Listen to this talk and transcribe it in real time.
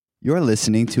You're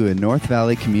listening to a North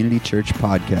Valley Community Church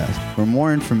podcast. For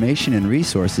more information and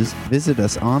resources, visit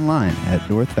us online at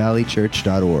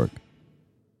northvalleychurch.org.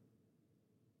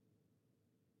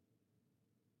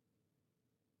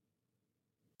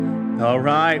 All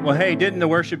right. Well, hey, didn't the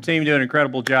worship team do an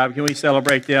incredible job? Can we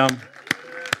celebrate them?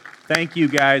 Thank you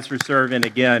guys for serving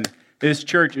again. This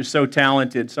church is so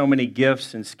talented, so many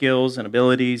gifts and skills and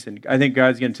abilities, and I think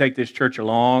God's going to take this church a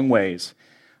long ways.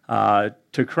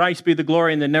 To Christ be the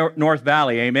glory in the North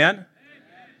Valley. Amen? Amen.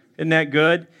 Isn't that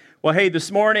good? Well, hey, this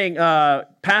morning,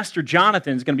 Pastor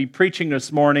Jonathan is going to be preaching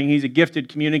this morning. He's a gifted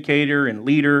communicator and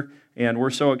leader, and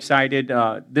we're so excited.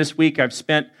 This week, I've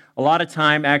spent a lot of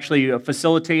time actually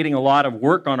facilitating a lot of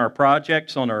work on our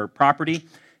projects, on our property.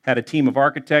 Had a team of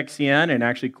architects in and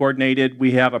actually coordinated.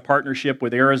 We have a partnership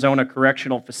with Arizona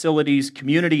Correctional Facilities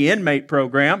Community Inmate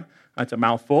Program. That's a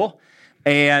mouthful.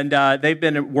 And they've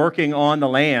been working on the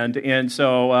land. And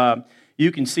so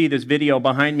you can see this video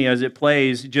behind me as it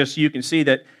plays. Just you can see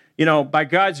that, you know, by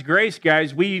God's grace,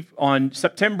 guys, on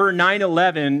September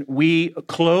 9/11, we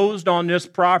closed on this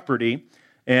property.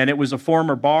 And it was a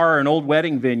former bar, an old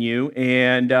wedding venue.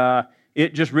 And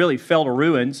it just really fell to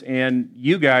ruins. And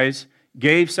you guys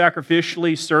gave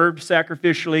sacrificially, served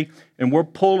sacrificially. And we're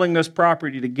pulling this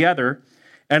property together.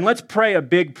 And let's pray a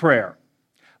big prayer.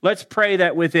 Let's pray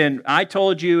that I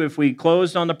told you if we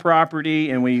closed on the property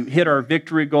and we hit our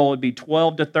victory goal, it'd be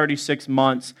 12 to 36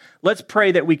 months. Let's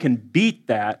pray that we can beat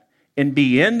that and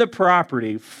be in the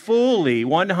property fully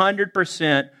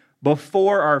 100%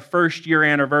 before our first year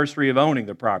anniversary of owning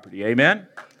the property. Amen?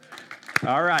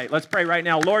 All right, let's pray right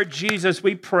now. Lord Jesus,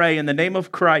 we pray in the name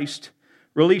of Christ,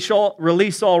 release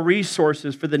all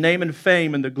resources for the name and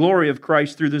fame and the glory of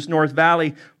Christ through this North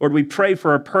Valley. Lord, we pray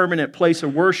for a permanent place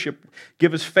of worship.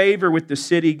 Give us favor with the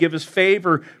city. Give us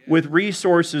favor with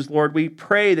resources, Lord. We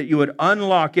pray that you would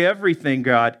unlock everything,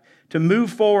 God, to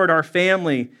move forward our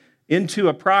family into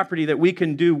a property that we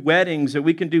can do weddings, that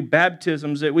we can do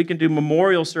baptisms, that we can do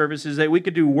memorial services, that we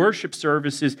can do worship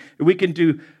services, that we can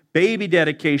do baby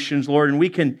dedications, Lord, and we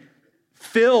can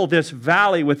fill this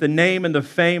valley with the name and the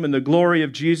fame and the glory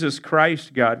of Jesus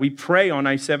Christ, God. We pray on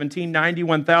I-17,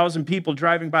 91,000 people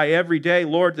driving by every day,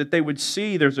 Lord, that they would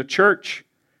see there's a church.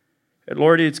 And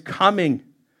Lord, it's coming.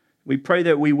 We pray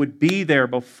that we would be there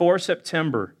before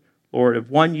September, Lord, of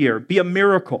 1 year. Be a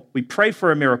miracle. We pray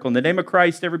for a miracle. In the name of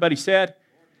Christ, everybody said,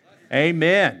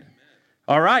 Amen.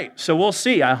 All right, so we'll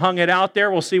see. I hung it out there.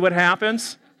 We'll see what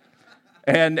happens.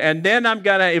 And then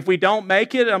if we don't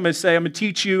make it, I'm going to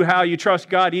teach you how you trust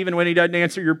God even when he doesn't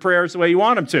answer your prayers the way you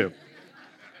want him to.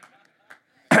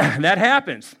 That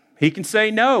happens. He can say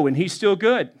no, and he's still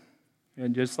good.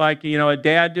 And just like, a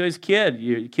dad to his kid.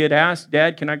 Your kid asks,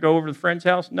 Dad, can I go over to the friend's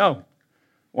house? No.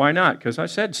 Why not? Because I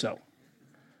said so.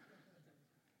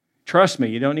 Trust me,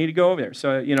 you don't need to go over there.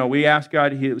 So, we ask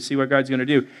God to see what God's going to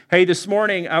do. Hey, this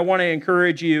morning, I want to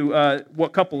encourage you,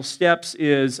 what couple of steps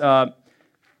is...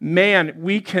 Man,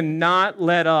 we cannot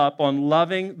let up on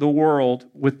loving the world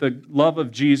with the love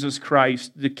of Jesus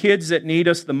Christ. The kids that need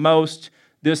us the most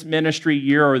this ministry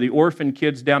year are the orphan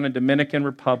kids down in Dominican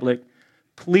Republic.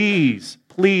 Please,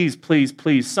 please, please,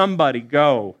 please, somebody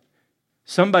go.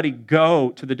 Somebody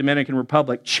go to the Dominican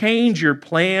Republic. Change your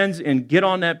plans and get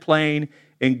on that plane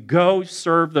and go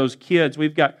serve those kids.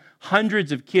 We've got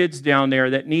hundreds of kids down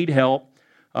there that need help.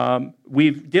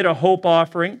 We did a hope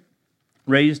offering.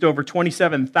 Raised over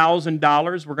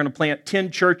 $27,000. We're going to plant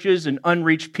 10 churches and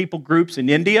unreached people groups in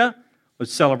India.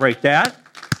 Let's celebrate that.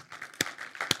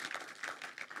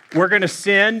 We're going to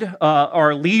send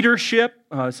our leadership,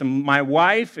 my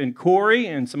wife and Corey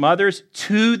and some others,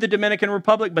 to the Dominican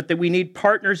Republic, but that we need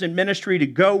partners in ministry to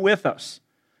go with us.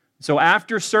 So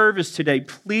after service today,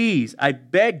 please, I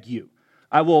beg you,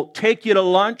 I will take you to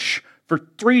lunch for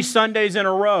 3 Sundays in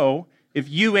a row if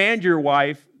you and your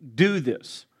wife do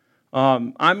this.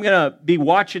 I'm going to be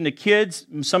watching the kids.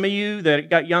 Some of you that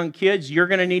got young kids, you're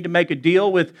going to need to make a deal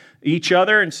with each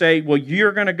other and say, well,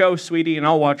 you're going to go, sweetie, and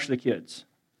I'll watch the kids.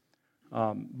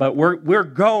 But we're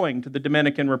going to the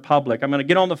Dominican Republic. I'm going to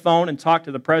get on the phone and talk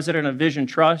to the president of Vision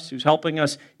Trust, who's helping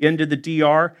us into the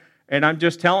DR, and I'm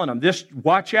just telling them,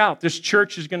 watch out. This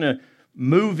church is going to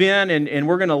move in, and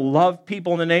we're going to love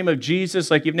people in the name of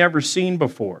Jesus like you've never seen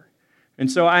before.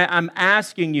 And so I'm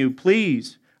asking you,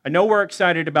 please, I know we're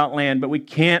excited about land, but we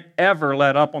can't ever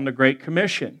let up on the Great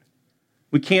Commission.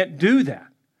 We can't do that.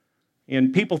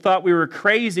 And people thought we were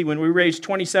crazy when we raised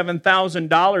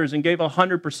 $27,000 and gave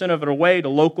 100% of it away to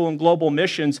local and global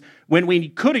missions when we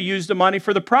could have used the money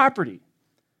for the property.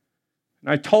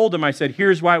 And I told them, I said,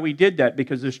 here's why we did that,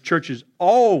 because this church is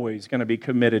always going to be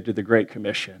committed to the Great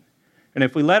Commission. And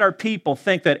if we let our people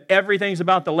think that everything's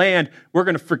about the land, we're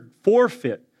going to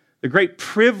forfeit the great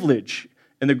privilege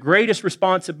and the greatest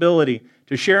responsibility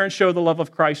to share and show the love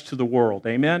of Christ to the world.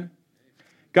 Amen?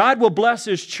 God will bless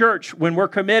His church when we're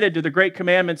committed to the great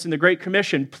commandments and the Great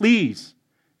Commission. Please,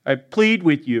 I plead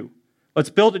with you, let's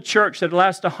build a church that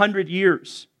lasts 100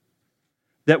 years,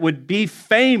 that would be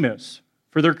famous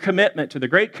for their commitment to the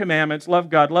great commandments, love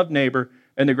God, love neighbor,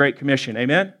 and the Great Commission.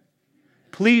 Amen?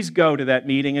 Please go to that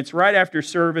meeting. It's right after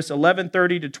service,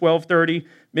 11:30 to 12:30.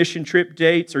 Mission trip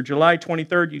dates are July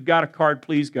 23rd. You've got a card.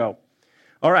 Please go.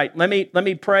 All right, let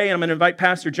me pray, and I'm going to invite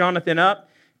Pastor Jonathan up,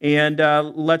 and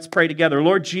let's pray together.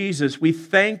 Lord Jesus, we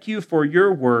thank you for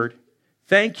your word.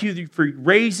 Thank you for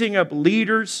raising up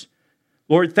leaders.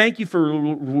 Lord, thank you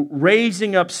for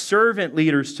raising up servant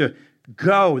leaders to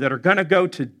go, that are going to go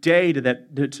today to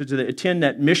attend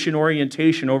that mission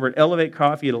orientation over at Elevate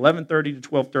Coffee at 11:30 to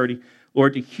 12:30.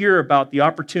 Lord, to hear about the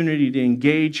opportunity to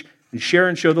engage and share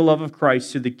and show the love of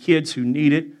Christ to the kids who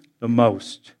need it the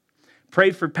most.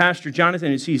 Pray for Pastor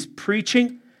Jonathan as he's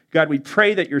preaching. God, we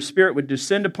pray that your Spirit would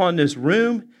descend upon this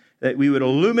room, that we would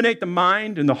illuminate the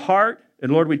mind and the heart,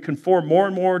 and Lord, we'd conform more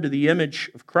and more to the image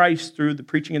of Christ through the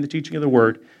preaching and the teaching of the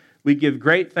Word. We give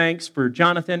great thanks for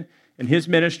Jonathan and his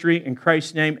ministry. In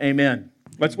Christ's name, amen.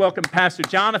 Let's welcome Pastor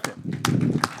Jonathan.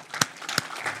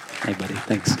 Hey, buddy.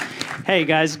 Thanks. Hey,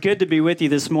 guys. Good to be with you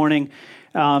this morning.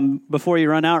 Before you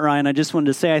run out, Ryan, I just wanted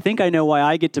to say I think I know why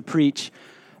I get to preach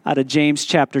out of James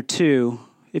chapter 2.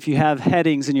 If you have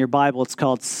headings in your Bible, it's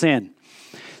called sin.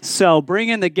 So bring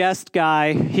in the guest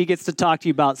guy. He gets to talk to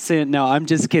you about sin. No, I'm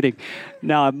just kidding.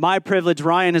 No, my privilege.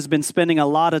 Ryan has been spending a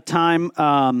lot of time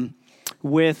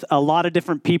with a lot of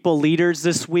different people, leaders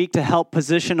this week to help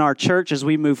position our church as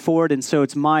we move forward. And so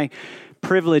it's my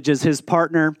privilege as his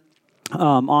partner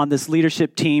on this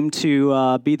leadership team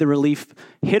to be the relief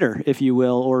hitter, if you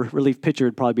will, or relief pitcher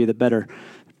would probably be the better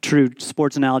true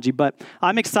sports analogy. But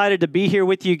I'm excited to be here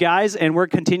with you guys, and we're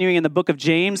continuing in the book of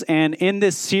James. And in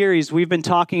this series, we've been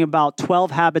talking about 12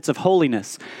 habits of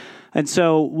holiness. And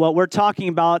so what we're talking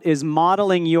about is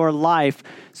modeling your life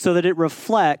so that it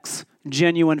reflects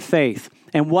genuine faith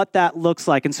and what that looks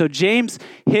like. And so James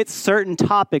hits certain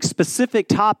topics, specific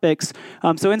topics.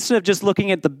 So instead of just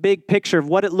looking at the big picture of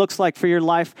what it looks like for your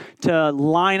life to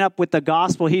line up with the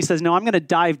gospel, he says, no, I'm going to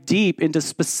dive deep into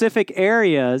specific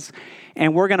areas,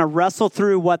 and we're going to wrestle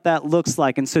through what that looks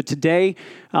like. And so today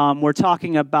we're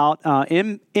talking about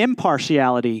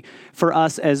impartiality for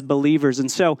us as believers.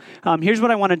 And so here's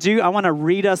what I want to do. I want to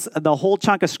read us the whole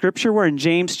chunk of Scripture. We're in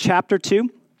James chapter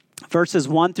 2. Verses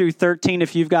 1 through 13.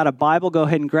 If you've got a Bible, go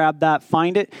ahead and grab that,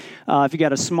 find it. If you've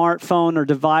got a smartphone or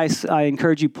device, I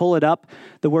encourage you pull it up.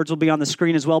 The words will be on the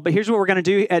screen as well. But here's what we're going to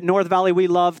do. At North Valley, we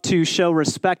love to show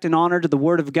respect and honor to the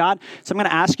Word of God. So I'm going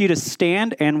to ask you to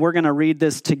stand, and we're going to read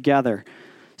this together.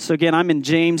 So again, I'm in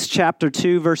James chapter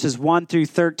 2, verses 1 through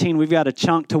 13. We've got a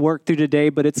chunk to work through today,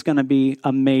 but it's going to be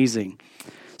amazing.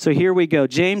 So here we go.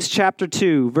 James chapter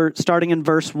 2, starting in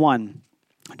verse 1.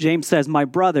 James says, "My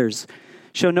brothers,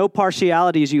 show no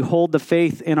partiality as you hold the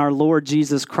faith in our Lord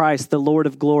Jesus Christ, the Lord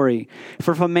of glory.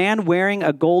 For if a man wearing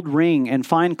a gold ring and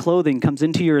fine clothing comes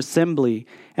into your assembly,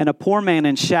 and a poor man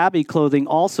in shabby clothing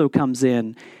also comes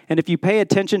in, and if you pay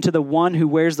attention to the one who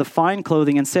wears the fine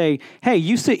clothing and say, 'Hey,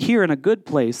 you sit here in a good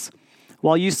place,'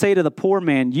 while you say to the poor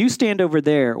man, 'You stand over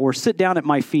there,' or 'Sit down at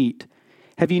my feet,'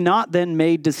 have you not then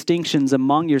made distinctions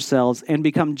among yourselves and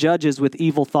become judges with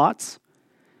evil thoughts?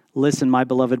 Listen, my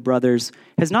beloved brothers,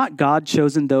 has not God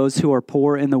chosen those who are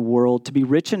poor in the world to be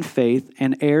rich in faith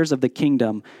and heirs of the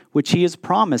kingdom, which he has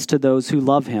promised to those who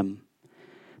love him?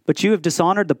 But you have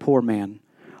dishonored the poor man.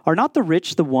 Are not the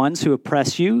rich the ones who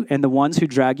oppress you and the ones who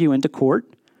drag you into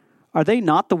court? Are they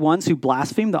not the ones who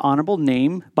blaspheme the honorable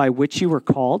name by which you were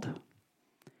called?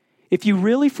 If you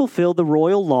really fulfill the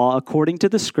royal law according to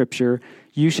the scripture,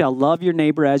 you shall love your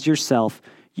neighbor as yourself,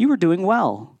 you are doing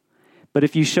well. But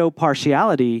if you show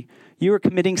partiality, you are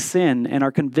committing sin and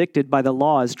are convicted by the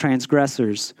law as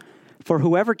transgressors. For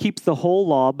whoever keeps the whole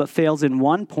law but fails in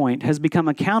one point has become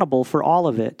accountable for all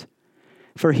of it.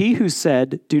 For he who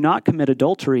said, 'Do not commit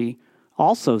adultery,'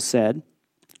 also said,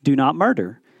 'Do not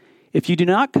murder.' If you do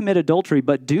not commit adultery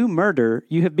but do murder,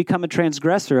 you have become a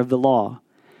transgressor of the law.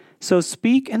 So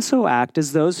speak and so act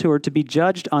as those who are to be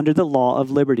judged under the law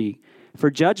of liberty. For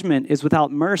judgment is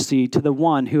without mercy to the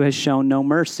one who has shown no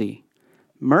mercy.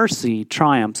 Mercy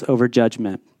triumphs over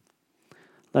judgment."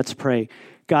 Let's pray.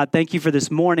 God, thank you for this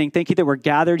morning. Thank you that we're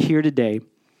gathered here today.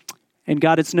 And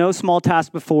God, it's no small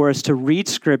task before us to read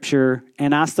Scripture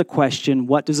and ask the question,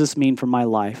 what does this mean for my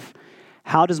life?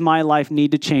 How does my life need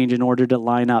to change in order to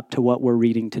line up to what we're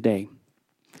reading today?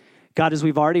 God, as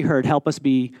we've already heard, help us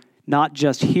be not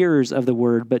just hearers of the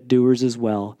word, but doers as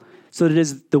well. So that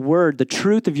as the word, the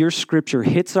truth of your scripture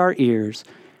hits our ears,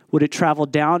 would it travel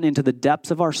down into the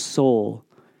depths of our soul,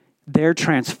 there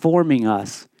transforming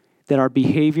us, that our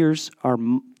behaviors, our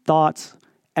thoughts,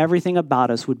 everything about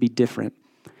us would be different.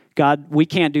 God, we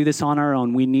can't do this on our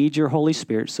own. We need your Holy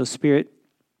Spirit. So Spirit,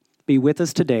 be with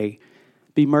us today.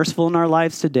 Be merciful in our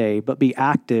lives today, but be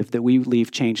active that we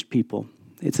leave changed people.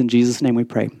 It's in Jesus' name we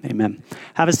pray. Amen.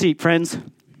 Have a seat, friends.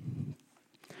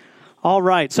 All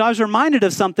right. So I was reminded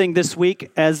of something this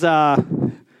week as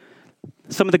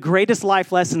some of the greatest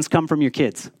life lessons come from your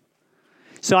kids.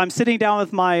 So I'm sitting down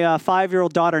with my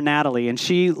 5-year-old daughter, Natalie, and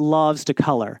she loves to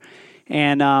color.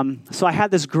 And so I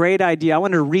had this great idea. I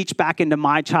wanted to reach back into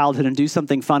my childhood and do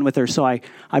something fun with her. So I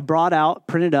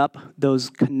printed up those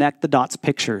connect the dots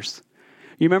pictures.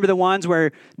 You remember the ones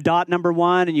where dot number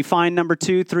 1 and you find number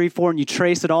 2, 3, 4, and you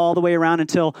trace it all the way around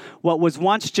until what was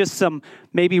once just some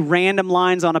maybe random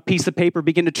lines on a piece of paper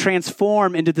begin to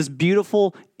transform into this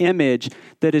beautiful image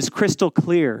that is crystal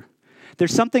clear.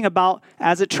 There's something about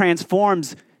as it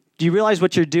transforms, do you realize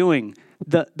what you're doing?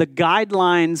 The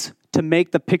guidelines to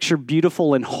make the picture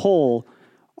beautiful and whole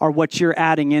are what you're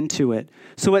adding into it.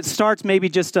 So it starts maybe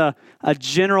just a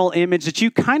general image that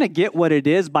you kind of get what it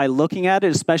is by looking at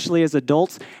it, especially as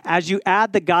adults. As you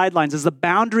add the guidelines, as the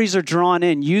boundaries are drawn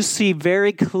in, you see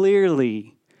very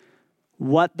clearly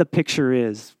what the picture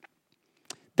is.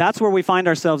 That's where we find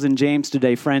ourselves in James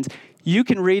today, friends. You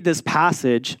can read this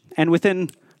passage, and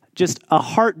within just a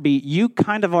heartbeat, you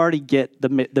kind of already get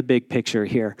the big picture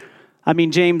here. I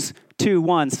mean, James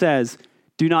 2:1 says,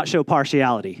 do not show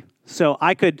partiality. So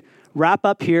I could wrap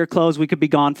up here, close, we could be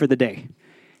gone for the day.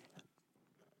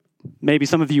 Maybe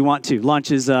some of you want to.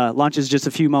 Lunch is just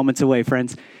a few moments away,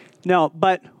 friends. No,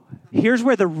 but here's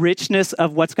where the richness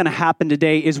of what's going to happen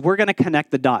today is we're going to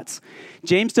connect the dots.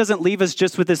 James doesn't leave us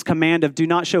just with this command of do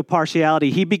not show partiality.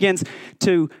 He begins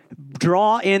to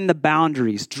draw in the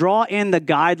boundaries, draw in the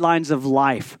guidelines of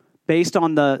life based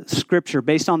on the scripture,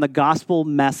 based on the gospel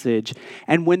message.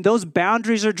 And when those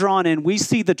boundaries are drawn in, we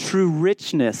see the true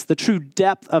richness, the true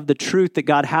depth of the truth that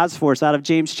God has for us out of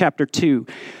James chapter 2.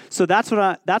 So that's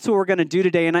what we're going to do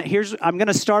today. And I'm going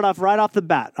to start off right off the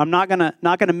bat. I'm not going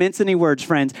to mince any words,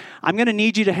 friends. I'm going to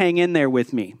need you to hang in there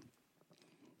with me.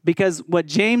 Because what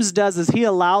James does is he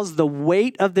allows the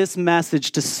weight of this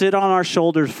message to sit on our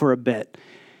shoulders for a bit.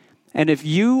 And if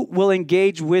you will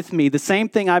engage with me, the same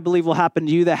thing I believe will happen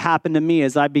to you that happened to me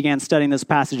as I began studying this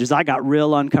passage is I got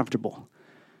real uncomfortable.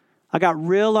 I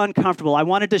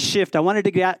wanted to shift. I wanted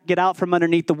to get out from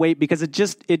underneath the weight because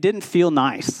it didn't feel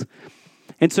nice.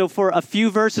 And so for a few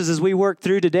verses as we work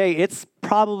through today, it's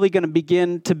probably going to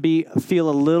begin to feel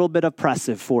a little bit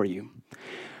oppressive for you.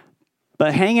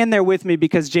 But hang in there with me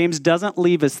because James doesn't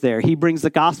leave us there. He brings the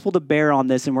gospel to bear on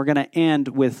this, and we're going to end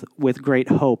with great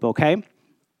hope, okay?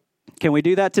 Can we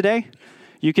do that today?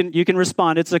 You can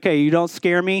respond. It's okay. You don't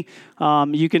scare me.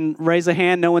 You can raise a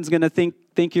hand. No one's going to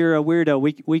think you're a weirdo.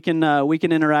 We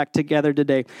can interact together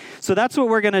today. So that's what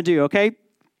we're going to do. Okay.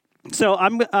 So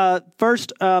I'm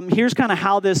first. Here's kind of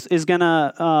how this is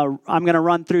gonna. I'm going to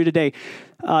run through today.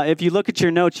 If you look at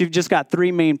your notes, you've just got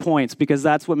 3 main points because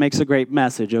that's what makes a great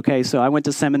message. Okay. So I went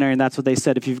to seminary, and that's what they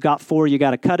said. If you've got 4, you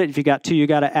got to cut it. If you got 2, you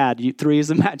got to add. 3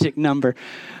 is a magic number.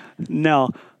 No.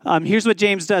 Here's what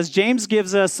James does. James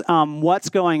gives us what's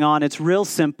going on. It's real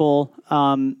simple.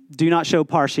 Do not show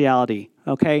partiality,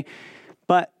 okay?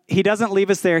 But he doesn't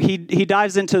leave us there. He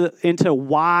dives into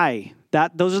why.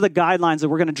 Those are the guidelines that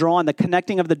we're going to draw on. The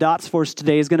connecting of the dots for us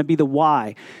today is going to be the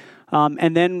why.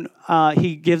 And then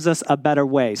he gives us a better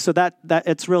way. So that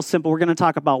it's real simple. We're going to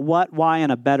talk about what, why,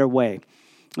 and a better way.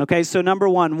 Okay, so number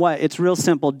 1, what? It's real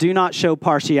simple. Do not show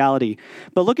partiality.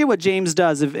 But look at what James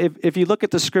does. If you look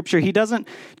at the scripture, he doesn't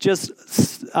just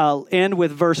end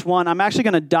with verse 1. I'm actually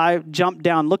going to jump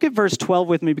down. Look at verse 12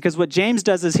 with me because what James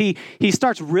does is he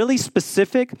starts really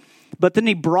specific, but then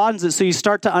he broadens it so you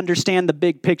start to understand the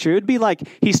big picture. It would be like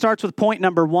he starts with point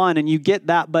number 1 and you get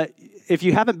that, but if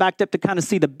you haven't backed up to kind of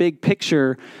see the big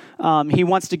picture, he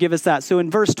wants to give us that. So in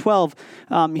verse 12,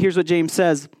 here's what James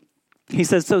says. He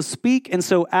says, so speak and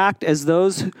so act as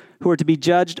those who are to be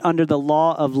judged under the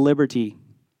law of liberty.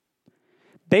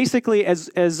 Basically, as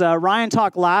Ryan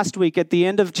talked last week at the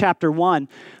end of chapter 1,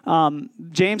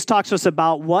 James talks to us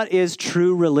about what is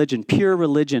true religion, pure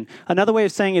religion. Another way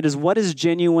of saying it is what is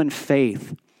genuine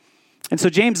faith. And so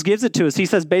James gives it to us. He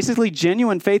says basically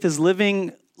genuine faith is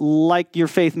living like your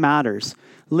faith matters.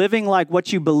 Living like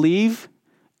what you believe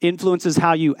influences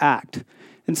how you act.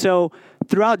 And so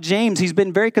throughout James, he's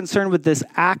been very concerned with this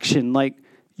action. Like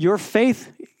your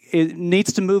faith it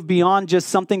needs to move beyond just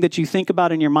something that you think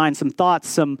about in your mind, some thoughts,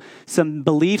 some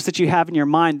beliefs that you have in your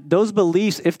mind. Those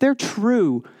beliefs, if they're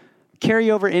true,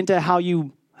 carry over into how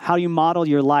you model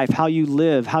your life, how you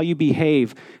live, how you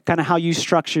behave, kind of how you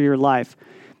structure your life.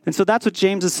 And so that's what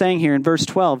James is saying here in verse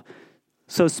 12.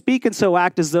 So speak and so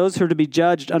act as those who are to be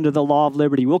judged under the law of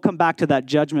liberty. We'll come back to that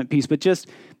judgment piece, but just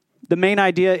the main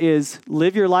idea is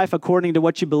live your life according to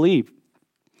what you believe.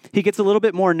 He gets a little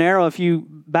bit more narrow if you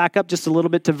back up just a little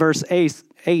bit to verse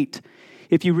 8.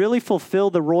 If you really fulfill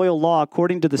the royal law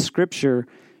according to the scripture,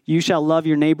 you shall love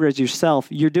your neighbor as yourself,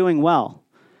 you're doing well.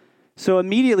 So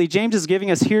immediately, James is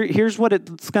giving us, here's what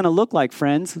it's going to look like,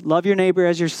 friends. Love your neighbor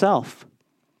as yourself.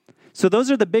 So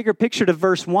those are the bigger picture to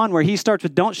verse 1, where he starts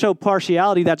with don't show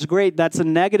partiality. That's great. That's a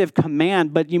negative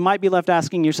command, but you might be left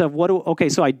asking yourself, okay,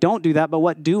 so I don't do that, but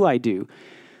what do I do?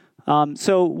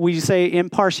 So we say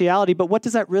impartiality, but what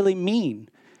does that really mean?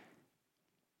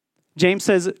 James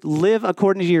says, live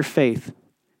according to your faith.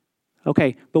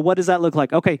 Okay, but what does that look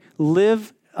like? Okay,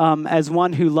 live as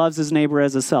one who loves his neighbor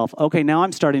as himself. Okay, now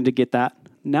I'm starting to get that.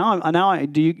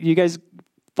 Do you guys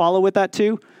follow with that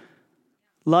too?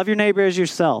 Love your neighbor as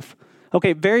yourself.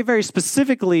 Okay, very, very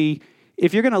specifically,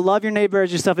 if you're going to love your neighbor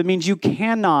as yourself, it means you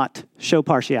cannot show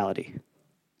partiality.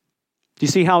 Do you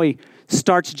see how he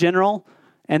starts general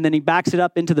and then he backs it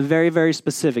up into the very, very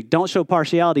specific? Don't show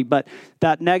partiality, but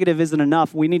that negative isn't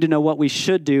enough. We need to know what we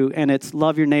should do, and it's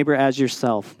love your neighbor as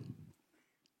yourself.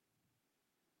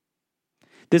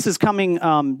 This is coming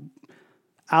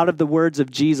out of the words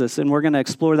of Jesus, and we're going to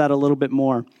explore that a little bit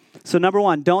more. So number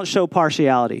 1, don't show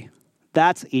partiality.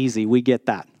 That's easy. We get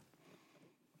that.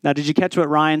 Now, did you catch what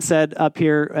Ryan said up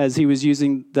here as he was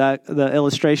using the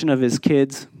illustration of his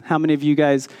kids? How many of you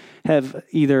guys have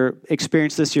either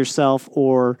experienced this yourself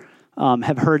or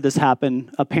have heard this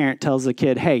happen? A parent tells a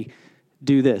kid, hey,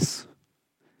 do this.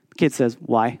 The kid says,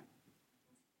 why?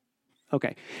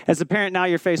 Okay. As a parent, now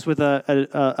you're faced with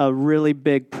a really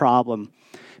big problem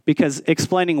because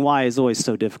explaining why is always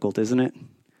so difficult, isn't it?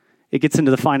 It gets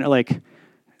into the finer, like,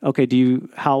 okay,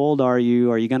 how old are you?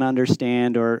 Are you going to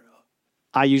understand? Or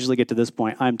I usually get to this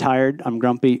point. I'm tired. I'm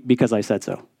grumpy because I said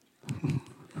so.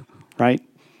 Right?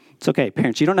 It's okay,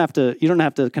 parents. You don't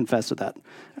have to confess to that.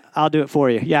 I'll do it for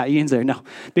you. Yeah, Ian's there. No,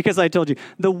 because I told you.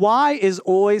 The why is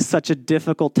always such a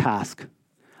difficult task.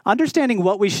 Understanding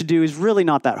what we should do is really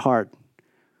not that hard.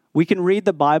 We can read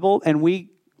the Bible and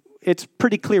it's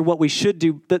pretty clear what we should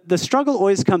do. The struggle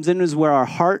always comes in is where our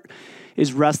heart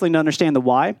is wrestling to understand the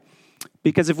why.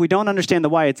 Because if we don't understand the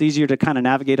why, it's easier to kind of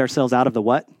navigate ourselves out of the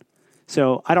what.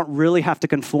 So I don't really have to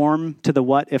conform to the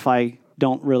what if I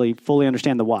don't really fully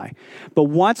understand the why. But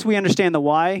once we understand the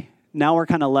why, now we're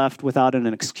kind of left without an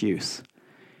excuse.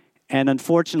 And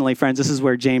unfortunately, friends, this is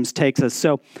where James takes us.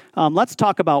 So let's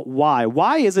talk about why.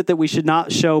 Why is it that we should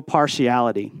not show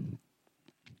partiality?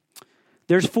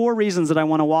 There's 4 reasons that I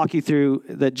want to walk you through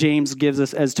that James gives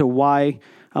us as to why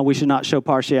we should not show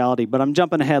partiality. But I'm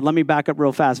jumping ahead. Let me back up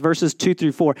real fast. Verses 2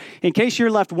 through 4. In case you're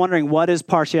left wondering what is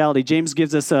partiality, James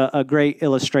gives us a great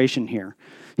illustration here.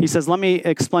 He says, let me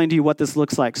explain to you what this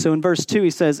looks like. So in verse 2, he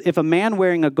says, if a man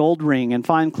wearing a gold ring and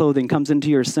fine clothing comes into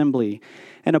your assembly,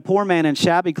 and a poor man in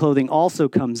shabby clothing also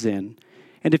comes in,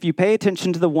 and if you pay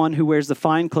attention to the one who wears the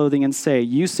fine clothing and say,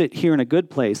 you sit here in a good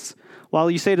place, while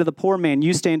you say to the poor man,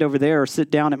 you stand over there or sit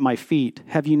down at my feet,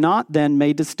 have you not then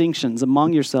made distinctions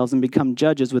among yourselves and become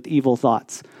judges with evil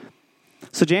thoughts?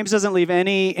 So James doesn't leave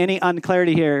any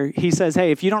unclarity here. He says,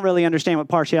 hey, if you don't really understand what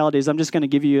partiality is, I'm just going to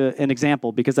give you an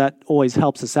example because that always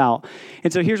helps us out.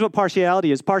 And so here's what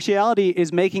partiality is. Partiality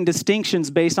is making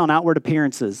distinctions based on outward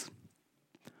appearances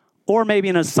or maybe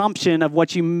an assumption of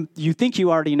what you think you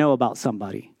already know about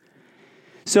somebody.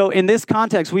 So in this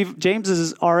context, James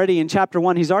is already in chapter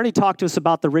 1, he's already talked to us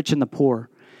about the rich and the poor.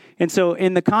 And so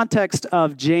in the context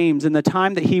of James, in the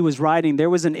time that he was writing, there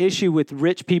was an issue with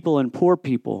rich people and poor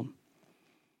people.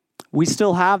 We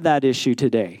still have that issue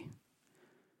today.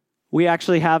 We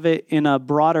actually have it in a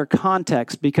broader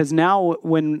context because now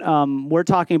when we're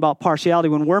talking about partiality,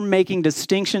 when we're making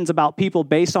distinctions about people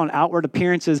based on outward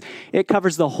appearances, it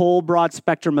covers the whole broad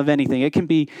spectrum of anything. It can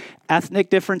be ethnic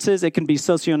differences. It can be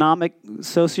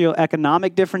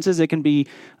socioeconomic differences. It can be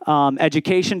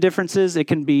education differences. It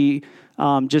can be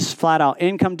just flat out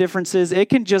income differences. It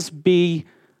can just be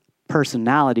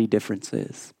personality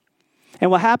differences. And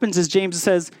what happens is James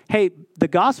says, hey, the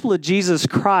gospel of Jesus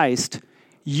Christ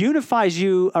unifies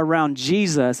you around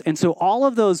Jesus, and so all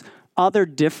of those other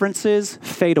differences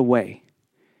fade away.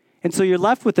 And so you're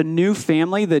left with a new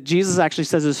family that Jesus actually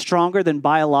says is stronger than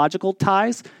biological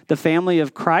ties, the family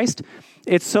of Christ.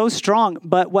 It's so strong,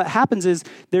 but what happens is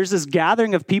there's this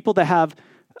gathering of people that have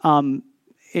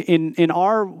in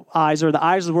our eyes or the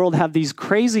eyes of the world have these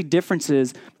crazy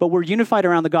differences, but we're unified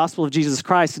around the gospel of Jesus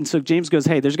Christ. And so James goes,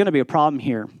 hey, there's going to be a problem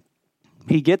here.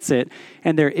 He gets it,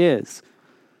 and there is.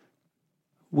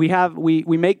 We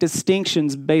make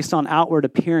distinctions based on outward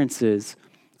appearances,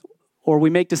 or we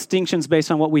make distinctions based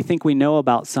on what we think we know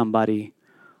about somebody.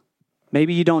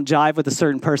 Maybe you don't jive with a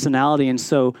certain personality, and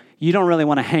so you don't really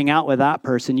want to hang out with that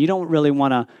person. You don't really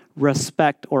want to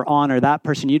respect or honor that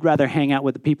person. You'd rather hang out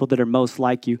with the people that are most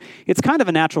like you. It's kind of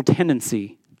a natural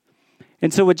tendency.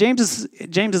 And so what James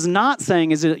is not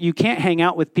saying is that you can't hang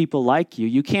out with people like you.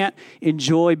 You can't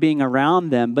enjoy being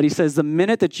around them. But he says the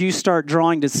minute that you start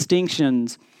drawing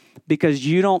distinctions because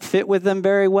you don't fit with them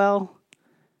very well,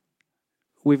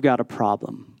 we've got a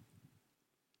problem.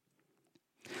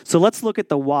 So let's look at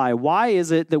the why. Why is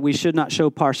it that we should not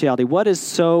show partiality? What is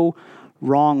so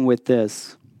wrong with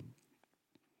this?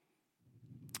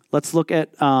 Let's look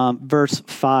at verse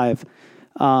 5.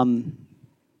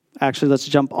 Actually, let's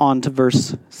jump on to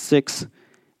verse 6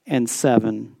 and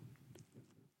 7.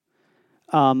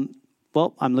 I'm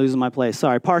losing my place.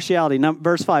 Sorry. Partiality.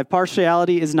 Verse 5.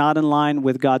 Partiality is not in line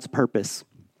with God's purpose.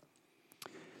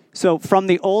 So from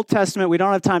the Old Testament, we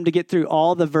don't have time to get through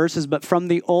all the verses, but from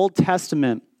the Old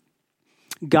Testament,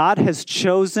 God has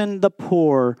chosen the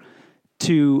poor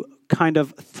to kind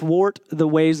of thwart the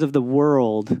ways of the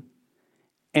world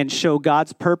and show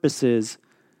God's purposes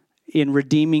in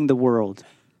redeeming the world.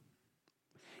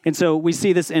 And so we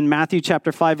see this in Matthew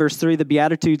chapter 5, verse 3, the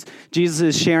Beatitudes. Jesus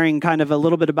is sharing kind of a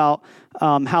little bit about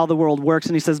how the world works.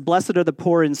 And he says, "Blessed are the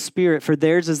poor in spirit, for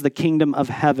theirs is the kingdom of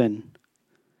heaven."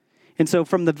 And so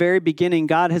from the very beginning,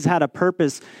 God has had a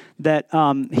purpose that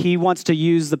he wants to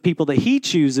use the people that he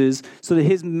chooses so that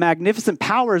his magnificent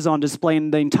power is on display.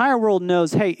 And the entire world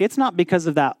knows, hey, it's not because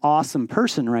of that awesome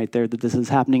person right there that this is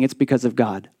happening. It's because of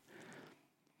God.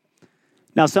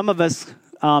 Now, some of us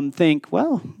think,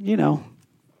 well, you know,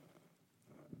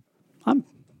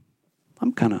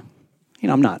 I'm kind of, you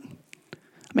know, I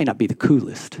may not be the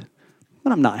coolest,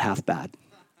 but I'm not half bad.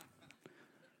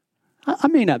 I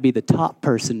may not be the top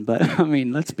person, but I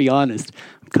mean, let's be honest,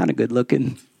 I'm kind of good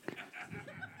looking.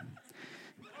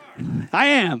 I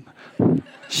am.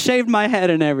 Shaved my head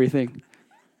and everything.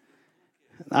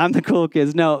 I'm the cool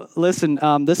kids. No, listen,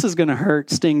 this is going to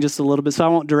sting just a little bit, so I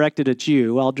won't direct it at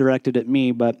you. I'll direct it at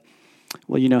me, but,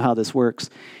 well, you know how this works.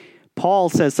 Paul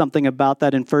says something about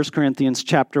that in 1 Corinthians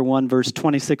chapter 1, verse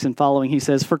 26 and following. He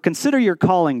says, "For consider your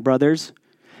calling, brothers.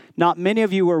 Not many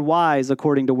of you were wise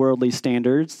according to worldly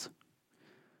standards."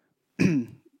 Do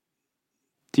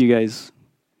you guys,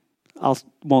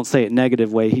 won't say it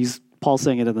negative way. Paul's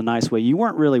saying it in the nice way. You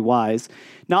weren't really wise.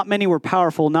 Not many were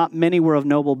powerful. Not many were of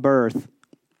noble birth.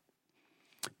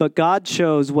 But God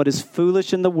chose what is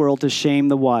foolish in the world to shame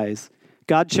the wise.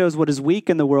 God chose what is weak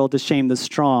in the world to shame the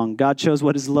strong. God chose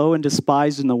what is low and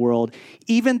despised in the world,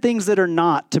 even things that are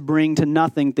not, to bring to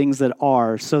nothing things that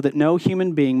are, so that no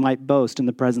human being might boast in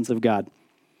the presence of God.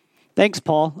 Thanks,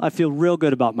 Paul. I feel real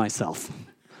good about myself.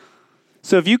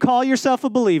 So if you call yourself a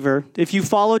believer, if you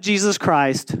follow Jesus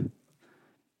Christ,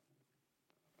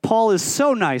 Paul is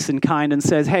so nice and kind and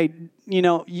says, hey, you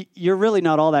know, you're really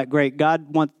not all that great. God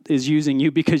is using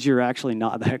you because you're actually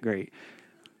not that great.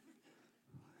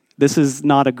 This is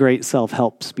not a great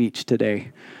self-help speech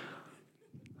today.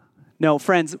 No,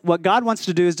 friends, what God wants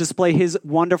to do is display his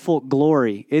wonderful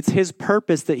glory. It's his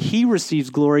purpose that he receives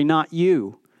glory, not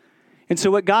you. And so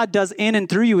what God does in and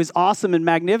through you is awesome and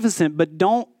magnificent, but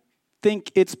don't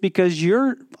think it's because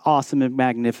you're awesome and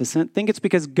magnificent. Think it's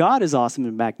because God is awesome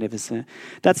and magnificent.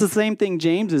 That's the same thing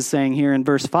James is saying here in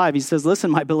verse 5. He says,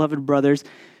 "Listen, my beloved brothers,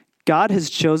 God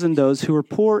has chosen those who are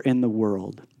poor in the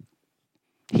world."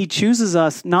 He chooses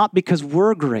us not because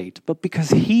we're great, but because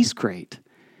he's great.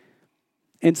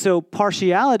 And so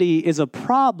partiality is a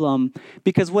problem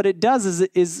because what it does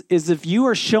is if you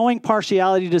are showing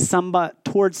partiality to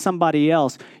towards somebody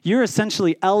else, you're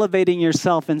essentially elevating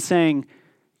yourself and saying,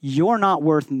 you're not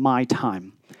worth my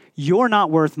time. You're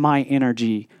not worth my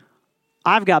energy.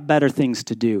 I've got better things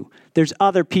to do. There's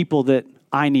other people that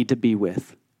I need to be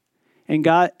with. And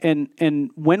God,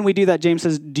 and when we do that, James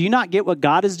says, do you not get what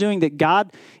God is doing? That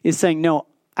God is saying, no,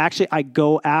 actually, I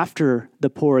go after the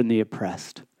poor and the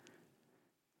oppressed.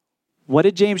 What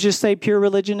did James just say pure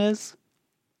religion is?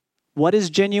 What is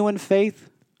genuine faith?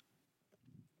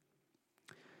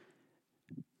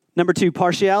 Number 2,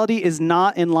 partiality is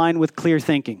not in line with clear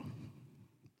thinking.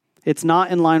 It's not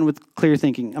in line with clear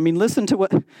thinking. I mean, listen to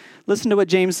what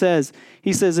James says.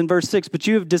 He says in verse 6, "But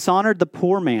you have dishonored the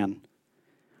poor man.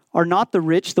 Are not the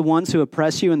rich the ones who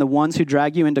oppress you and the ones who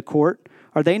drag you into court?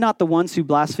 Are they not the ones who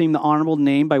blaspheme the honorable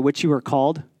name by which you are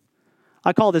called?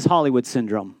 I call this Hollywood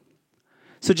syndrome.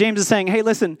 So James is saying, hey,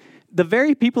 listen, the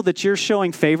very people that you're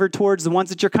showing favor towards, the ones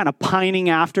that you're kind of pining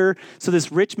after. So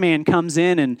this rich man comes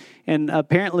in, and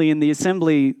apparently in the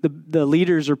assembly, the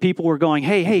leaders or people were going,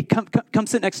 hey, come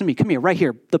sit next to me. Come here, right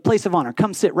here, the place of honor.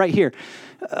 Come sit right here.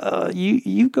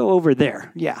 You go over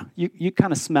there. Yeah, you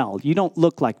kind of smell. You don't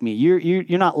look like me.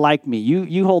 You're not like me.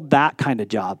 You hold that kind of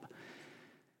job.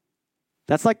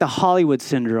 That's like the Hollywood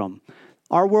syndrome.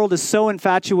 Our world is so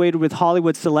infatuated with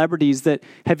Hollywood celebrities that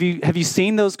have you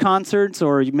seen those concerts,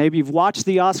 or maybe you've watched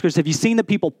the Oscars? Have you seen the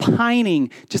people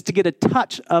pining just to get a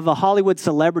touch of a Hollywood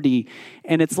celebrity,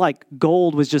 and it's like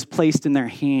gold was just placed in their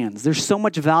hands? There's so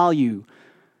much value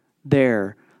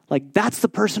there. Like, that's the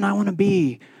person I want to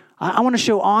be. I want to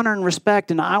show honor and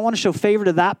respect, and I want to show favor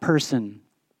to that person.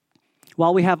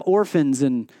 While we have orphans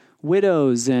and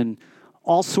widows and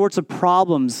all sorts of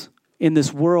problems in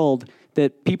this world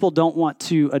that people don't want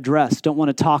to address, don't want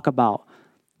to talk about.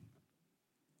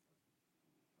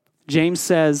 James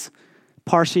says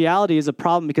partiality is a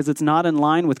problem because it's not in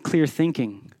line with clear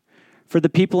thinking. For the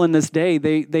people in this day,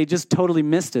 they just totally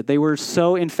missed it. They were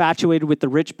so infatuated with the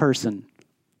rich person.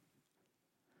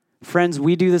 Friends,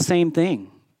 we do the same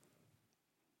thing.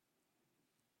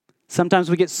 Sometimes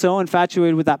we get so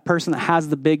infatuated with that person that has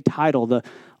the big title,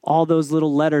 all those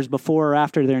little letters before or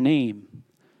after their name.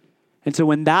 And so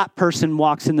when that person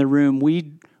walks in the room,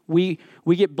 we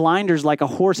get blinders like a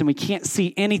horse, and we can't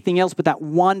see anything else but that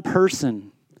one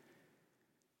person.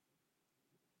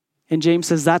 And James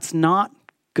says that's not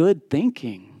good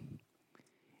thinking.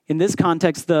 In this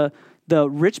context, the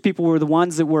rich people were the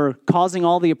ones that were causing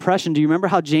all the oppression. Do you remember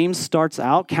how James starts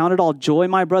out? Count it all joy,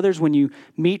 my brothers, when you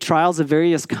meet trials of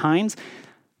various kinds.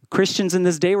 Christians in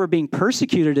this day were being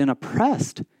persecuted and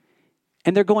oppressed.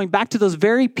 And they're going back to those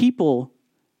very people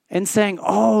and saying,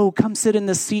 oh, come sit in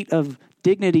the seat of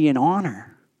dignity and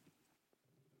honor.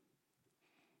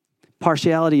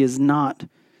 Partiality is not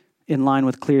in line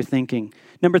with clear thinking.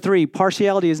 Number 3,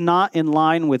 partiality is not in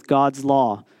line with God's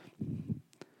law.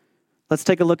 Let's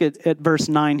take a look at verse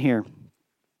 9 here.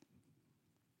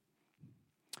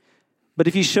 But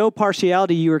if you show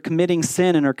partiality, you are committing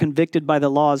sin and are convicted by the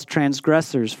law as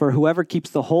transgressors. For whoever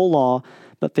keeps the whole law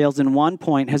but fails in one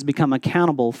point has become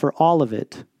accountable for all of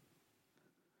it.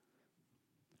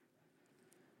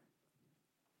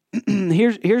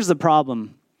 Here's the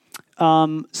problem.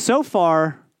 So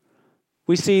far,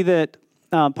 we see that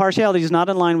partiality is not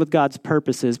in line with God's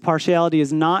purposes. Partiality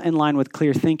is not in line with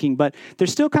clear thinking, but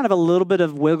there's still kind of a little bit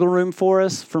of wiggle room for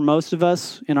us, for most of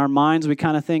us. In our minds, we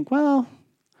kind of think, well,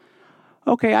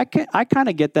 okay, I kind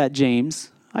of get that, James.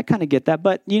 I kind of get that,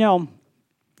 but,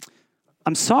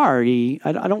 I'm sorry.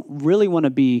 I don't really want to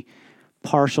be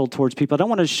partial towards people. I don't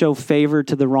want to show favor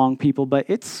to the wrong people, but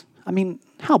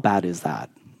how bad is that?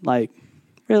 Like,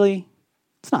 really?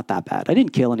 It's not that bad. I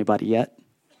didn't kill anybody yet,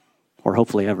 or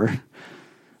hopefully ever.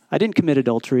 I didn't commit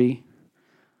adultery.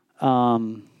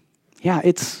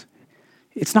 It's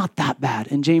not that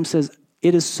bad. And James says,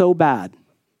 it is so bad.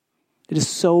 It is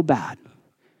so bad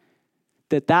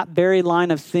that very line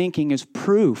of thinking is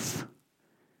proof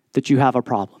that you have a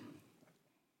problem.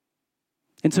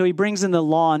 And so he brings in the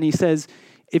law and he says,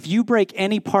 if you break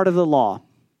any part of the law,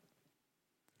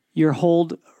 you're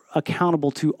held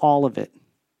accountable to all of it.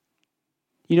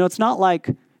 It's not like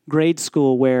grade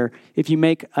school where if you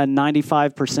make a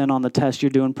 95% on the test, you're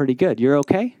doing pretty good. You're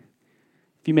okay.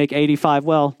 If you make 85,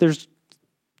 well, there's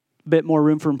a bit more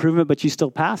room for improvement, but you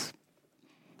still pass.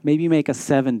 Maybe you make a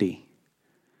 70.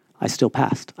 I still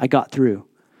passed. I got through.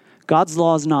 God's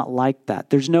law is not like that.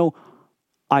 There's no,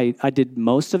 I did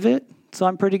most of it, so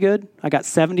I'm pretty good. I got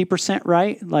 70%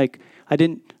 right. Like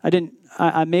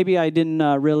maybe I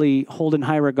didn't really hold in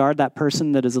high regard that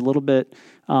person that is a little bit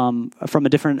from a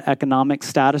different economic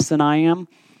status than I am.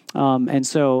 And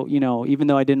so, even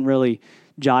though I didn't really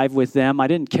jive with them, I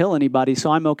didn't kill anybody,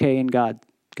 so I'm okay in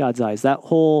God's eyes. That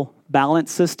whole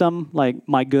balance system, like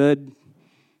my good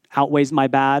outweighs my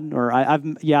bad, or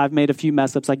I've made a few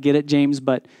mess ups. I get it, James,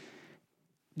 but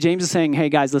James is saying, hey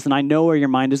guys, listen, I know where your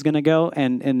mind is going to go,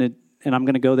 and I'm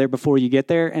going to go there before you get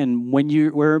there. And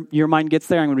where your mind gets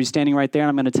there, I'm going to be standing right there, and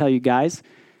I'm going to tell you guys,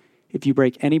 if you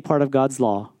break any part of God's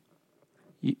law,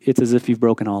 it's as if you've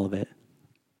broken all of it.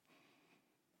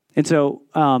 And so,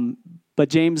 but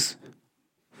James,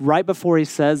 right before he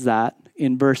says that,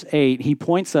 in verse 8, he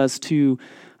points us to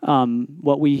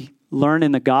what we learn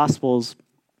in the Gospels.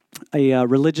 A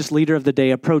religious leader of the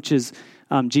day approaches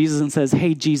Jesus and says,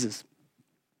 hey, Jesus,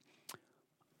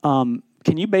 can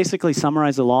you basically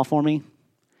summarize the law for me?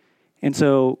 And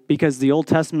so, because the Old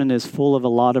Testament is full of a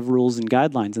lot of rules and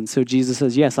guidelines, and so Jesus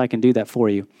says, yes, I can do that for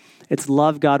you. It's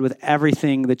love God with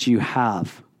everything that you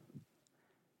have.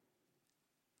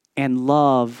 And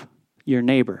love your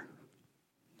neighbor.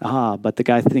 But the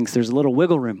guy thinks there's a little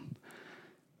wiggle room.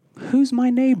 Who's my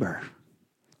neighbor?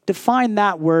 Define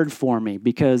that word for me,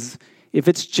 because if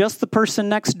it's just the person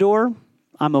next door,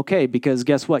 I'm okay, because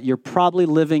guess what? You're probably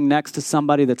living next to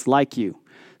somebody that's like you.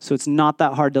 So it's not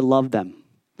that hard to love them.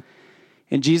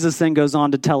 And Jesus then goes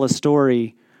on to tell a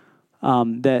story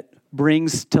that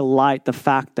brings to light the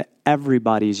fact that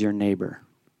everybody's your neighbor.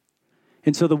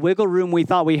 And so the wiggle room we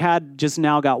thought we had just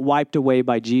now got wiped away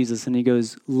by Jesus. And he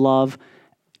goes, love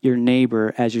your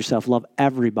neighbor as yourself. Love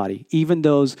everybody. Even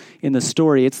those in the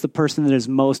story, it's the person that is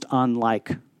most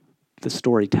unlike the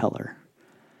storyteller.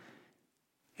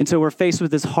 And so we're faced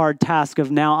with this hard task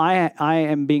of now I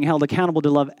am being held accountable to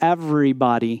love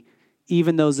everybody,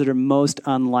 even those that are most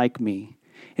unlike me.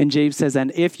 And James says,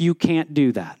 and if you can't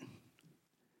do that,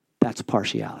 that's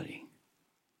partiality.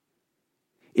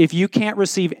 If you can't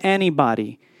receive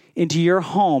anybody into your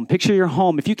home, picture your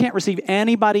home, if you can't receive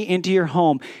anybody into your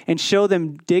home and show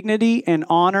them dignity and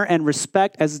honor and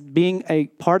respect as being a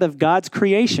part of God's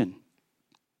creation,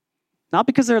 not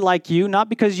because they're like you, not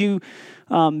because you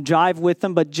jive with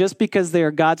them, but just because they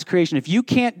are God's creation. If you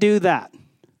can't do that,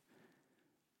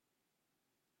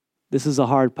 this is a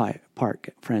hard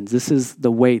part, friends. This is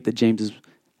the weight that James is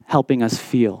helping us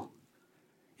feel.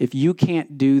 If you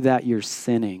can't do that, you're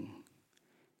sinning.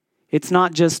 It's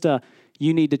not just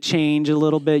you need to change a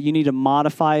little bit, you need to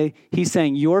modify. He's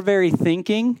saying your very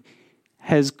thinking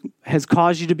has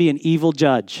caused you to be an evil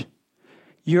judge.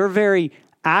 Your very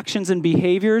actions and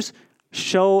behaviors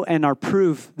show and are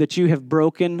proof that you have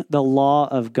broken the law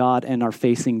of God and are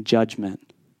facing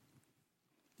judgment.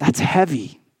 That's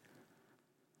heavy.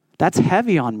 That's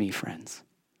heavy on me, friends.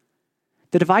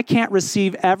 That if I can't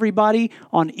receive everybody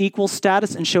on equal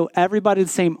status and show everybody the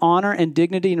same honor and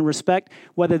dignity and respect,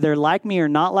 whether they're like me or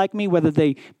not like me, whether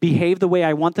they behave the way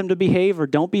I want them to behave or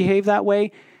don't behave that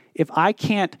way, if I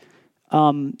can't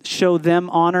show them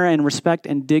honor and respect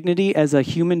and dignity as a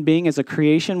human being, as a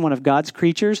creation, one of God's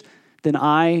creatures, then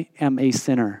I am a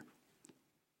sinner.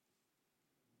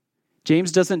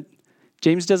 James doesn't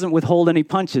withhold any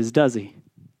punches, does he?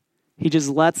 He just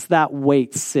lets that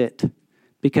weight sit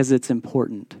because it's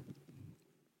important.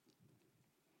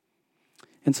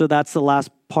 And so that's the last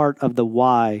part of the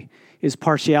why, is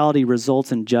partiality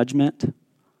results in judgment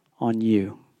on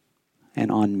you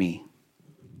and on me.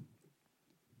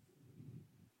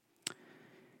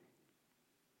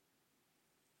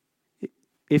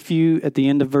 If you, at the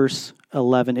end of verse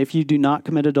 11, if you do not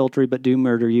commit adultery but do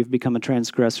murder, you've become a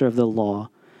transgressor of the law.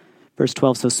 Verse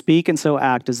 12, so speak and so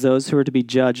act as those who are to be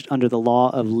judged under the law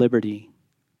of liberty.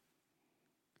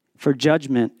 For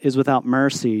judgment is without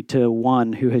mercy to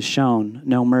one who has shown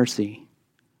no mercy.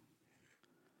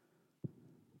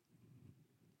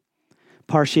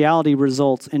 Partiality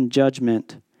results in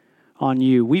judgment on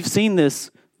you. We've seen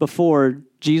this before.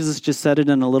 Jesus just said it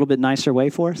in a little bit nicer way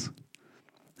for us.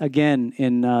 Again,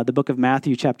 in the book of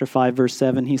Matthew, chapter 5, verse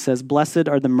 7, he says, blessed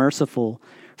are the merciful,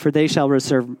 for they shall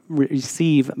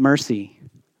receive mercy.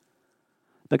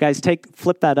 But guys,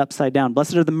 flip that upside down.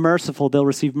 Blessed are the merciful, they'll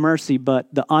receive mercy,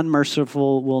 but the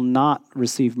unmerciful will not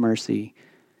receive mercy.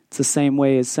 It's the same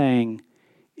way as saying,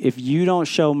 if you don't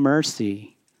show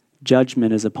mercy,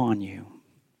 judgment is upon you.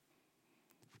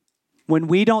 When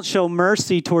we don't show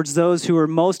mercy towards those who are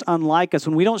most unlike us,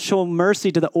 when we don't show mercy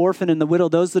to the orphan and the widow,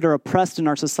 those that are oppressed in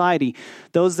our society,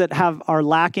 those that are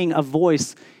lacking a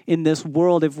voice in this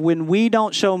world, when we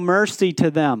don't show mercy to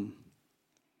them,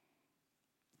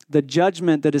 the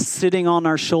judgment that is sitting on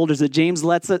our shoulders, that James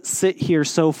lets it sit here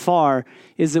so far,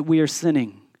 is that we are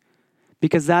sinning.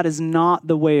 Because that is not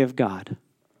the way of God.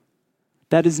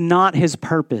 That is not his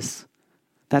purpose.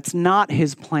 That's not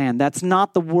his plan. That's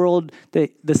not the world,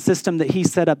 the system that he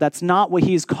set up. That's not what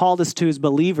he's called us to as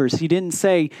believers. He didn't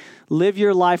say, live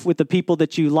your life with the people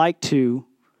that you like to.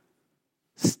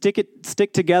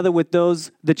 Stick together with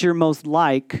those that you're most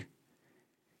like.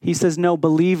 He says, no,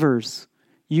 believers,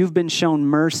 you've been shown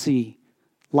mercy.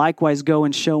 Likewise, go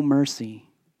and show mercy.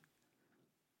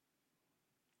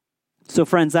 So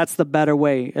friends, that's the better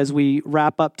way. As we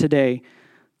wrap up today,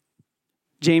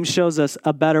 James shows us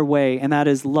a better way, and that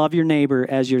is love your neighbor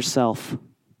as yourself.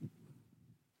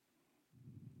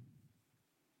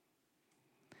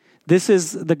 This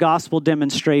is the gospel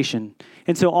demonstration.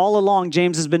 And so all along,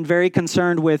 James has been very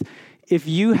concerned with, if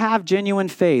you have genuine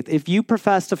faith, if you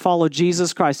profess to follow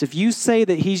Jesus Christ, if you say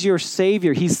that he's your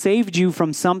Savior, he saved you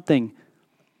from something,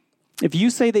 If you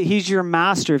say that he's your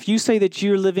master, if you say that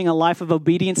you're living a life of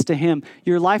obedience to him,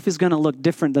 your life is going to look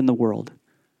different than the world.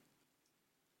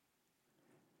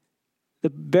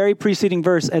 The very preceding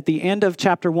verse at the end of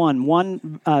chapter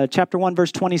 1, chapter 1,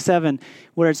 verse 27,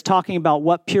 where it's talking about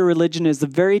what pure religion is, the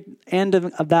very end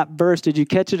of that verse, did you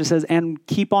catch it? It says, and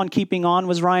keep on keeping on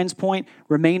was Ryan's point.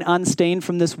 Remain unstained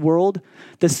from this world.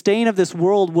 The stain of this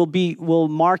world will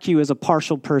mark you as a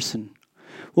partial person.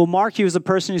 Will mark you as a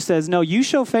person who says, no, you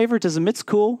show favoritism. It's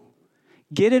cool.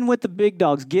 Get in with the big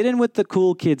dogs. Get in with the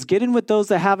cool kids. Get in with those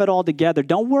that have it all together.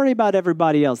 Don't worry about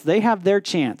everybody else. They have their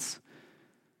chance.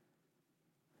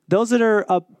 Those that are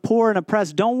poor and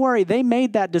oppressed, don't worry. They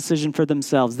made that decision for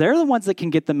themselves. They're the ones that can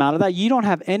get them out of that. You don't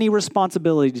have any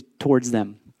responsibility towards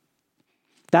them.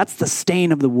 That's the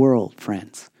stain of the world,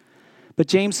 friends. But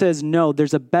James says, no,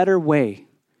 there's a better way.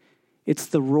 It's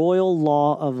the royal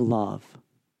law of love.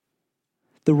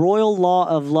 The royal law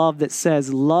of love that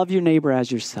says, love your neighbor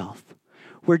as yourself.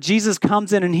 Where Jesus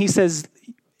comes in and he says,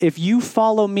 if you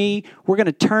follow me, we're going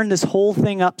to turn this whole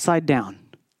thing upside down.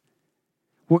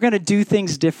 We're going to do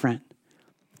things different.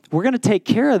 We're going to take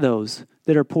care of those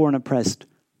that are poor and oppressed.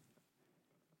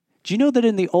 Do you know that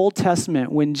in the Old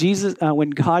Testament, when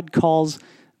God calls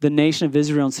the nation of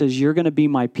Israel and says, you're going to be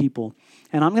my people,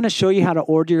 and I'm going to show you how to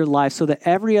order your life so that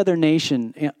every other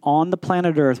nation on the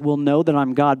planet Earth will know that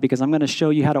I'm God because I'm going to show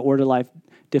you how to order life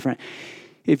different.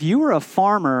 If you were a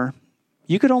farmer,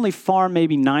 you could only farm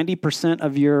maybe 90%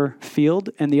 of your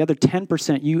field, and the other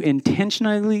 10% you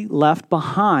intentionally left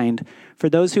behind for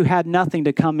those who had nothing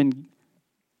to come and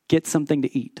get something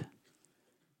to eat.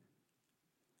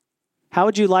 How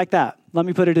would you like that? Let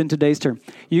me put it in today's term.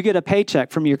 You get a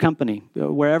paycheck from your company,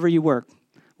 wherever you work,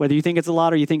 whether you think it's a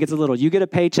lot or you think it's a little. You get a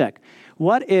paycheck.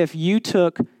 What if you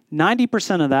took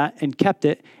 90% of that and kept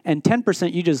it, and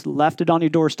 10% you just left it on your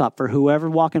doorstep for whoever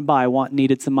walking by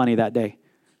needed some money that day?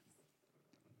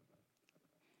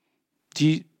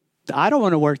 I don't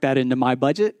want to work that into my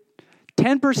budget.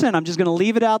 10%, I'm just going to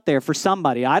leave it out there for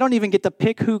somebody. I don't even get to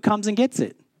pick who comes and gets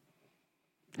it.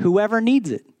 Whoever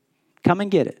needs it, come and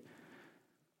get it.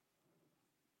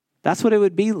 That's what it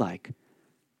would be like.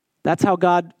 That's how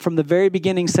God, from the very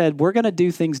beginning, said, we're going to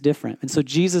do things different. And so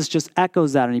Jesus just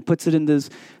echoes that, and he puts it in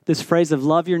this phrase of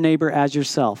love your neighbor as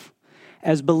yourself.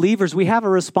 As believers, we have a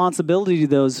responsibility to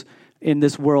those in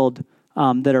this world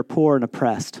that are poor and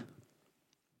oppressed.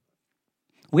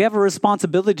 We have a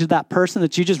responsibility to that person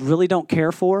that you just really don't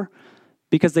care for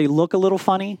because they look a little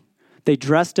funny, they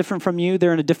dress different from you,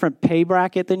 they're in a different pay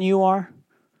bracket than you are.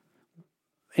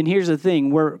 And here's the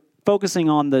thing, we're focusing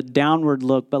on the downward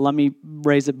look, but let me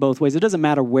raise it both ways. It doesn't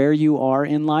matter where you are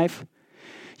in life.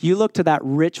 You look to that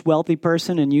rich, wealthy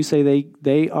person and you say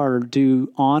they are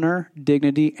due honor,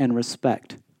 dignity, and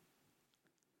respect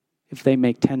if they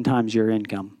make 10 times your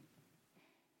income.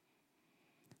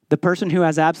 The person who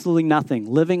has absolutely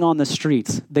nothing, living on the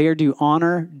streets, they are due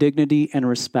honor, dignity, and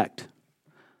respect.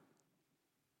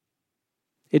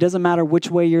 It doesn't matter which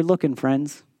way you're looking,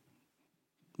 friends.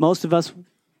 Most of us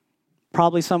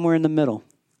probably somewhere in the middle.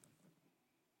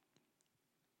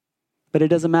 But it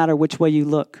doesn't matter which way you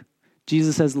look.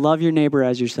 Jesus says, love your neighbor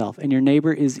as yourself. And your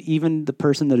neighbor is even the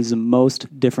person that is the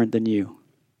most different than you.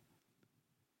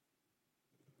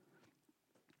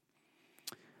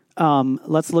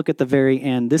 Let's look at the very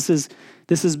end. This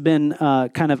has been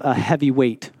kind of a heavy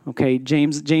weight. Okay,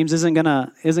 James isn't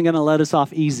gonna let us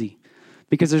off easy,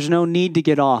 because there's no need to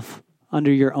get off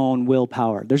under your own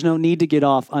willpower. There's no need to get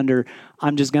off under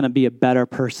I'm just gonna be a better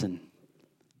person.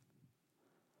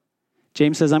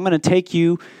 James says, I'm gonna take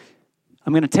the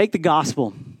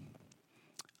gospel.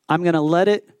 I'm gonna let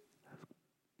it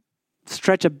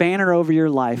stretch a banner over your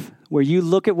life where you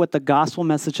look at what the gospel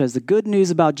message says, the good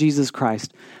news about Jesus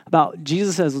Christ, about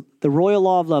Jesus says the royal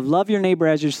law of love your neighbor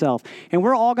as yourself. And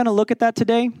we're all going to look at that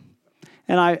today.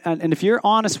 And if you're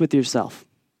honest with yourself,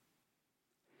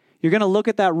 you're going to look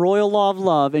at that royal law of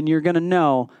love and you're going to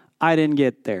know, I didn't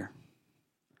get there.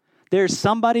 There's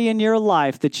somebody in your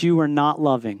life that you are not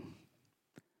loving.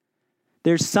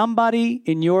 There's somebody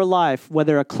in your life,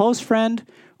 whether a close friend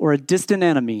or a distant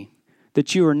enemy,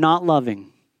 that you are not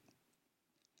loving.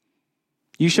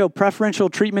 You show preferential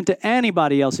treatment to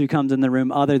anybody else who comes in the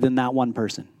room other than that one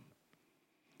person.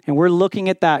 And we're looking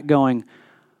at that going,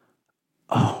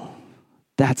 oh,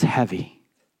 that's heavy.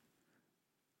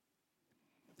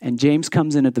 And James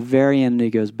comes in at the very end and he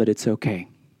goes, but it's okay.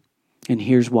 And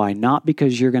here's why. Not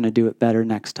because you're going to do it better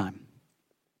next time,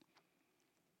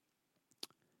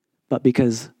 but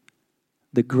because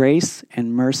the grace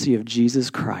and mercy of Jesus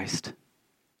Christ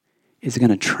is going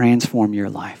to transform your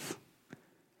life.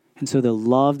 And so the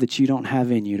love that you don't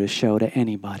have in you to show to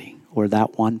anybody or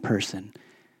that one person,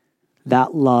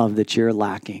 that love that you're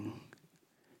lacking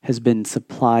has been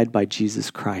supplied by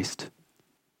Jesus Christ.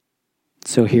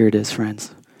 So here it is,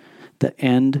 friends. The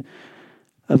end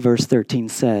of verse 13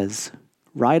 says,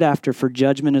 right after, for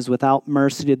judgment is without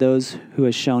mercy to those who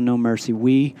have shown no mercy.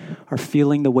 We are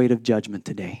feeling the weight of judgment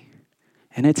today,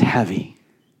 and it's heavy.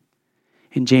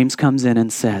 And James comes in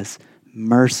and says,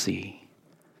 mercy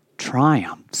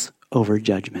triumphs over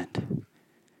judgment.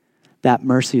 That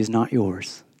mercy is not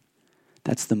yours.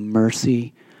 That's the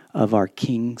mercy of our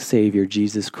King Savior,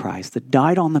 Jesus Christ, that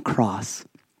died on the cross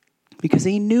because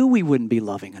he knew we wouldn't be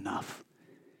loving enough.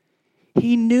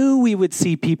 He knew we would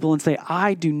see people and say,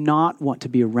 I do not want to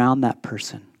be around that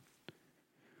person.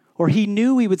 Or he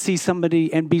knew we would see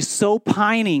somebody and be so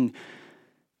pining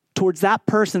towards that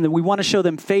person that we want to show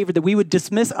them favor, that we would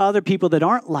dismiss other people that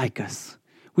aren't like us.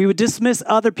 We would dismiss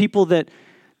other people that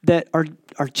are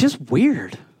just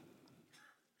weird.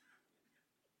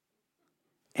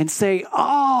 And say,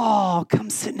 oh, come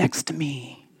sit next to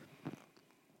me.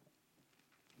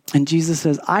 And Jesus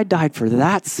says, I died for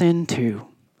that sin too.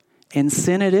 And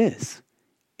sin it is.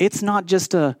 It's not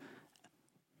just a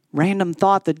random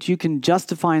thought that you can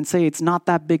justify and say it's not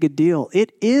that big a deal.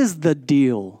 It is the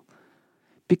deal.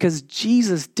 Because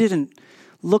Jesus didn't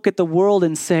look at the world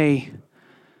and say,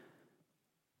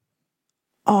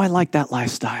 oh, I like that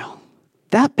lifestyle.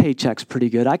 That paycheck's pretty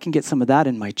good. I can get some of that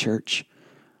in my church.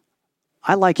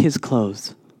 I like his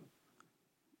clothes.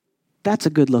 That's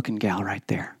a good looking gal right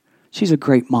there. She's a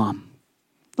great mom.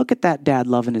 Look at that dad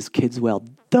loving his kids well.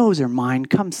 Those are mine.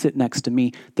 Come sit next to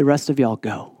me. The rest of y'all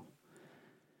go.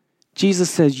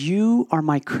 Jesus says, you are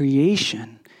my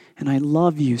creation, and I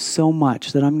love you so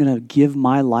much that I'm going to give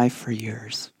my life for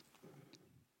yours.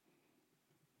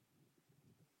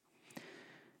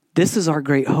 This is our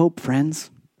great hope,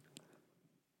 friends.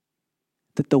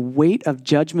 That the weight of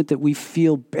judgment that we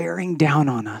feel bearing down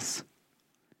on us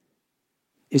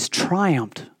is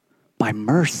triumphed by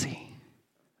mercy.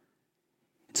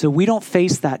 So we don't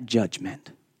face that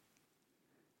judgment.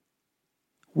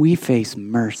 We face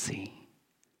mercy.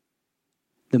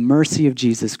 The mercy of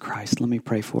Jesus Christ. Let me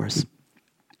pray for us.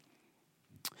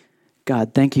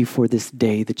 God, thank you for this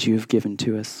day that you have given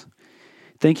to us.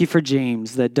 Thank you for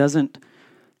James that doesn't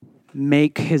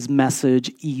make his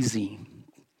message easy,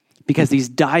 because he's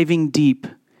diving deep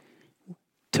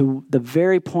to the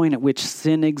very point at which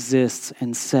sin exists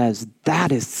and says,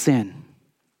 that is sin.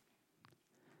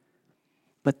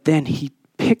 But then he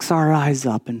picks our eyes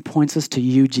up and points us to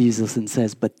you, Jesus, and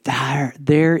says, but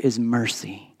there is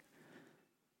mercy.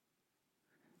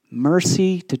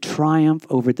 Mercy to triumph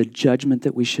over the judgment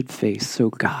that we should face. So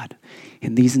God,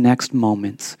 in these next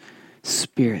moments,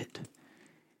 Spirit,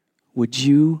 would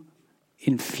you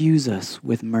infuse us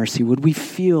with mercy? Would we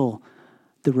feel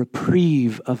the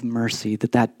reprieve of mercy,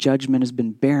 that judgment has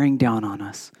been bearing down on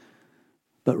us,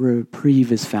 but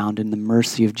reprieve is found in the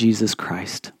mercy of Jesus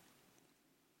Christ.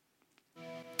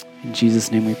 In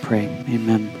Jesus' name we pray.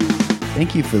 Amen.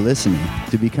 Thank you for listening.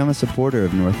 To become a supporter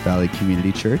of North Valley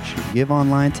Community Church, give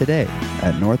online today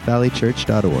at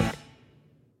northvalleychurch.org.